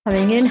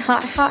Coming in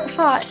hot, hot,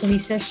 hot,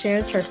 Lisa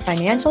shares her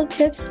financial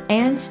tips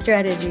and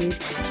strategies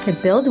to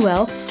build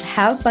wealth,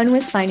 have fun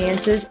with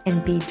finances,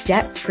 and be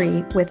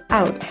debt-free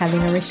without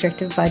having a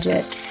restrictive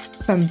budget.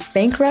 From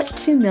bankrupt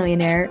to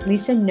millionaire,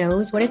 Lisa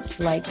knows what it's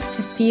like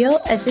to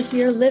feel as if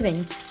you're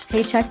living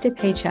paycheck to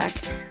paycheck.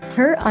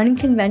 Her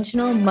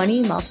unconventional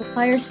money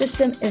multiplier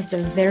system is the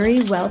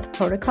very wealth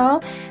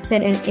protocol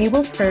that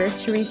enabled her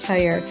to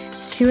retire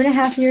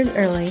 2.5 years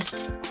early,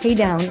 pay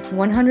down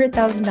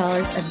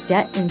 $100,000 of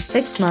debt in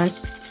 6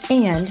 months,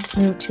 and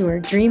move to her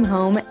dream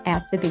home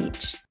at the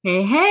beach.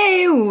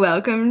 Hey,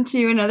 welcome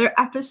to another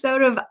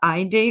episode of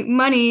I Date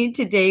Money.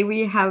 Today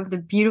we have the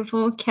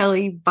beautiful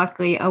Kelly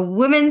Buckley, a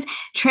women's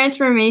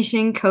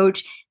transformation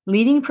coach,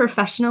 leading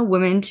professional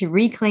women to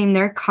reclaim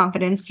their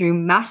confidence through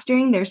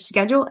mastering their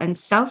schedule and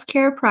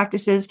self-care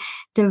practices,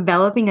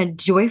 developing a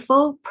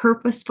joyful,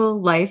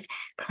 purposeful life,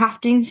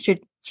 crafting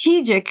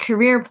strategic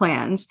career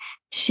plans.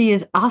 She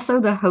is also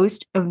the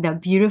host of the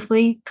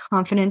Beautifully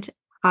Confident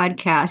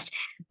podcast.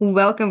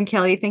 Welcome,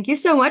 Kelly. Thank you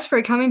so much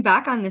for coming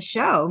back on the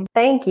show.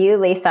 Thank you,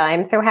 Lisa.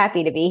 I'm so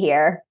happy to be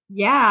here.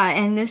 Yeah,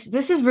 and this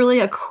is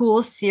really a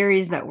cool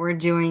series that we're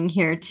doing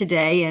here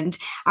today. And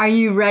are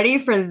you ready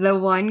for the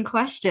one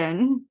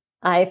question?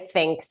 I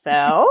think so.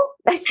 All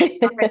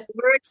right,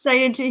 we're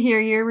excited to hear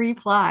your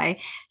reply.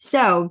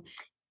 So,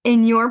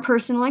 in your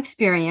personal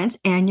experience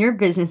and your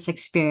business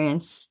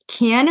experience,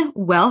 can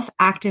wealth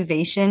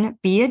activation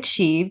be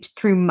achieved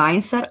through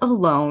mindset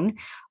alone,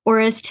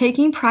 or is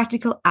taking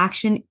practical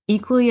action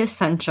equally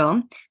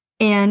essential?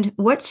 And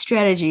what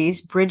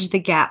strategies bridge the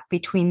gap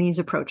between these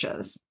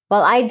approaches?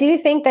 Well, I do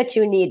think that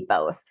you need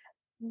both.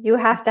 You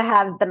have to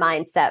have the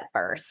mindset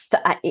first.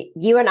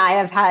 You and I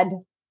have had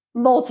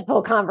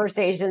multiple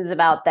conversations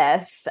about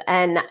this,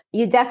 and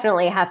you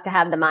definitely have to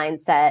have the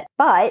mindset.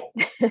 But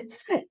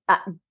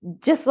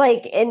just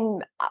like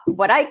in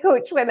what I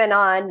coach women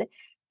on,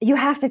 you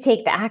have to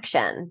take the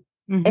action.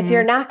 Mm-hmm. If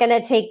you're not going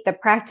to take the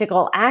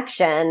practical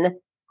action,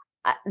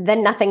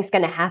 then nothing's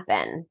going to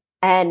happen.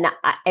 And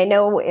I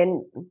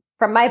know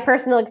from my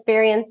personal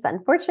experience,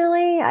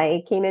 unfortunately,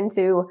 I came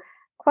into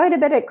quite a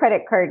bit of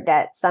credit card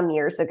debt some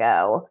years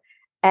ago,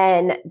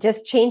 and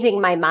just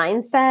changing my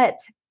mindset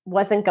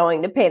wasn't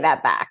going to pay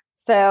that back.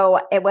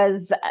 So it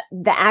was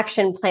the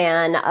action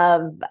plan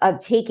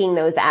of taking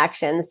those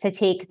actions, to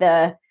take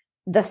the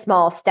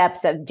small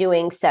steps of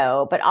doing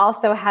so, but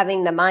also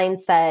having the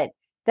mindset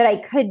that I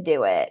could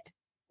do it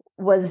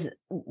was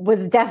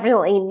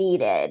definitely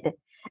needed.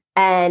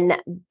 And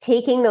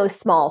taking those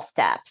small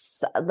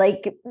steps,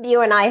 like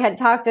you and I had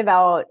talked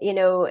about,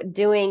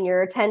 doing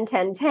your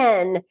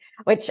 10-10-10,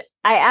 which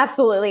I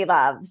absolutely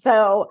love.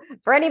 So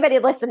for anybody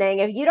listening,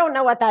 if you don't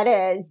know what that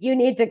is, you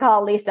need to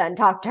call Lisa and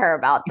talk to her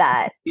about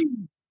that.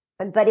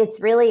 But it's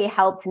really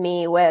helped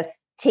me with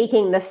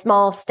taking the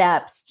small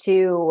steps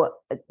to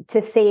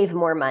save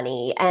more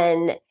money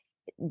and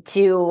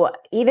to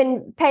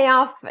even pay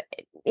off,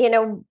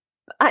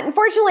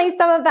 unfortunately,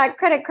 some of that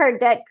credit card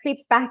debt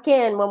creeps back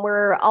in when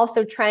we're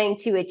also trying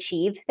to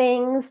achieve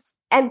things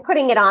and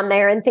putting it on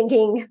there and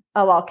thinking,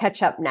 oh, I'll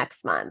catch up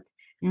next month.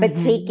 Mm-hmm. But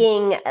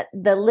taking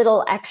the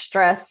little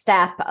extra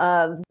step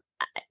of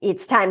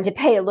it's time to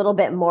pay a little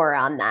bit more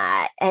on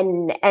that,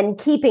 and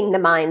keeping the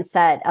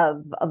mindset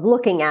of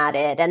looking at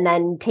it and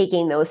then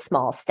taking those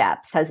small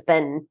steps has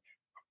been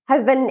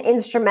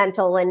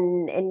instrumental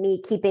in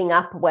me keeping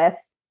up with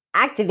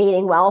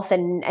activating wealth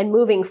and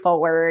moving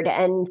forward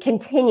and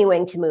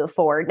continuing to move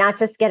forward, not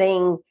just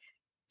getting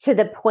to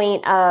the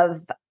point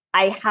of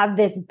I have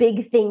this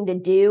big thing to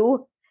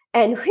do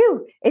and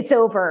whew, it's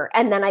over.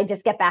 And then I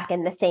just get back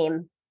in the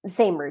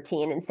same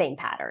routine and same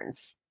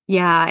patterns.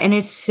 Yeah. And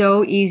it's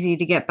so easy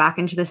to get back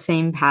into the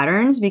same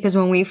patterns because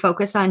when we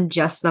focus on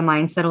just the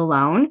mindset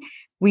alone,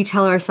 we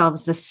tell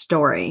ourselves the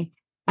story.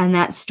 And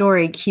that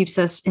story keeps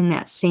us in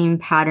that same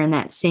pattern,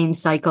 that same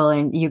cycle.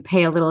 And you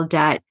pay a little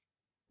debt,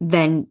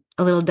 then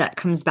a little debt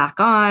comes back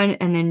on,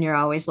 and then you're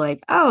always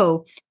like,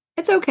 oh,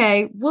 it's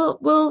okay.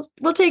 We'll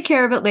take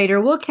care of it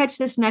later. We'll catch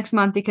this next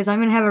month because I'm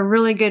going to have a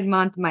really good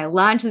month. My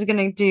launch is going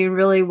to do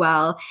really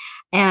well.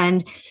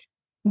 And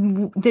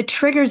the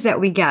triggers that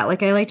we get,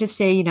 like I like to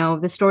say,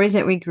 the stories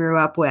that we grew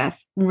up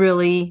with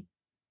really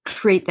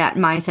create that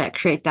mindset,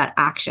 create that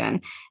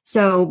action.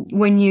 So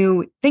when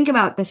you think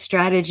about the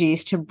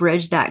strategies to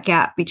bridge that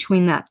gap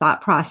between that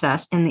thought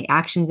process and the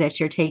actions that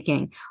you're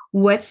taking,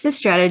 what's the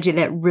strategy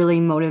that really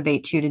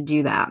motivates you to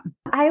do that?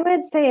 I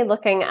would say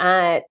looking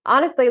at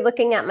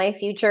my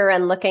future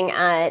and looking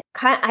at,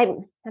 I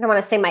don't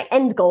want to say my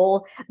end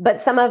goal, but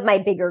some of my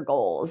bigger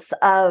goals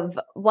of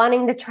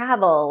wanting to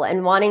travel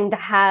and wanting to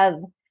have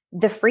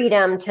the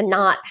freedom to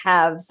not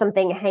have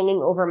something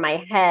hanging over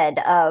my head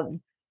of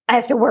I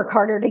have to work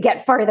harder to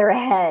get farther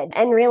ahead,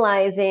 and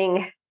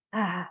realizing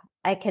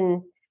I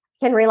can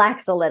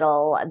relax a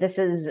little. This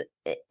is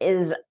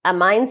a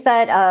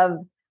mindset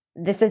of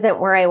this isn't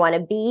where I want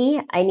to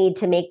be. I need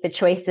to make the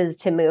choices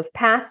to move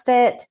past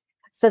it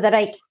so that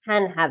I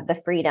can have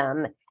the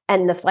freedom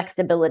and the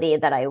flexibility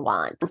that I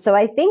want. So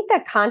I think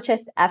that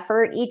conscious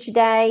effort each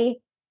day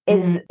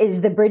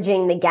is the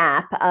bridging the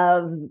gap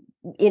of,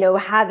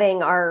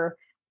 having our,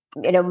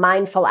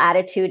 mindful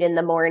attitude in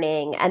the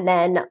morning, and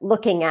then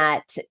looking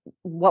at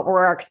what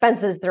were our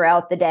expenses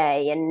throughout the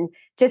day, and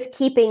just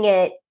keeping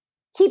it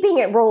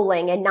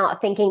rolling and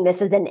not thinking this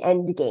is an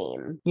end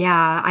game.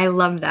 Yeah, I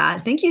love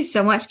that. Thank you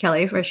so much,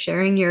 Kelly, for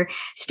sharing your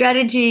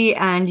strategy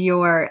and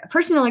your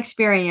personal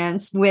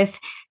experience with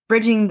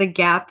bridging the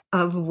gap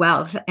of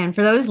wealth. And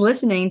for those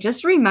listening,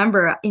 just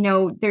remember,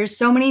 there's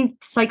so many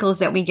cycles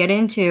that we get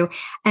into,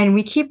 and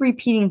we keep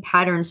repeating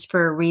patterns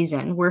for a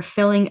reason. We're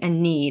filling a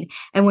need.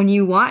 And when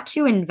you want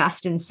to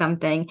invest in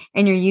something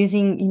and you're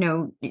using,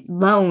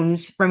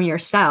 loans from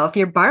yourself,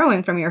 you're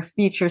borrowing from your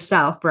future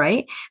self,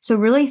 right? So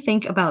really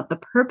think about the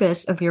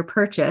purpose of your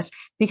purchase,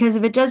 because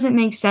if it doesn't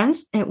make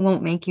sense, it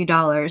won't make you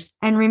dollars.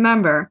 And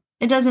remember,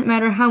 it doesn't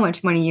matter how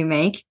much money you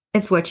make.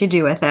 It's what you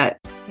do with it.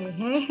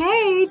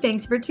 Hey,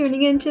 thanks for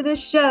tuning into the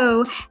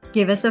show.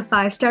 Give us a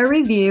 5-star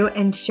review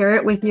and share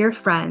it with your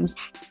friends.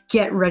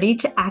 Get ready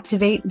to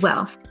activate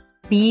wealth.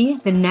 Be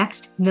the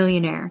next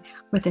millionaire.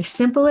 With a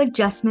simple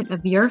adjustment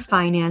of your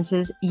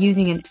finances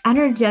using an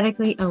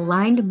energetically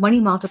aligned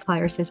money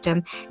multiplier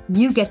system,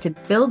 you get to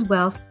build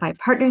wealth by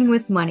partnering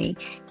with money.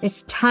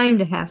 It's time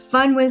to have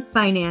fun with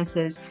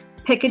finances.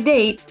 Pick a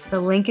date, the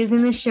link is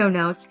in the show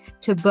notes,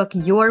 to book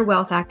your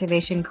wealth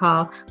activation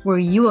call, where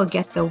you will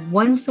get the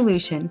one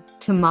solution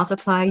to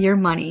multiply your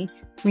money.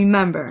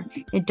 Remember,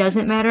 it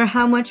doesn't matter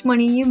how much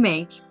money you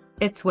make,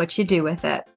 it's what you do with it.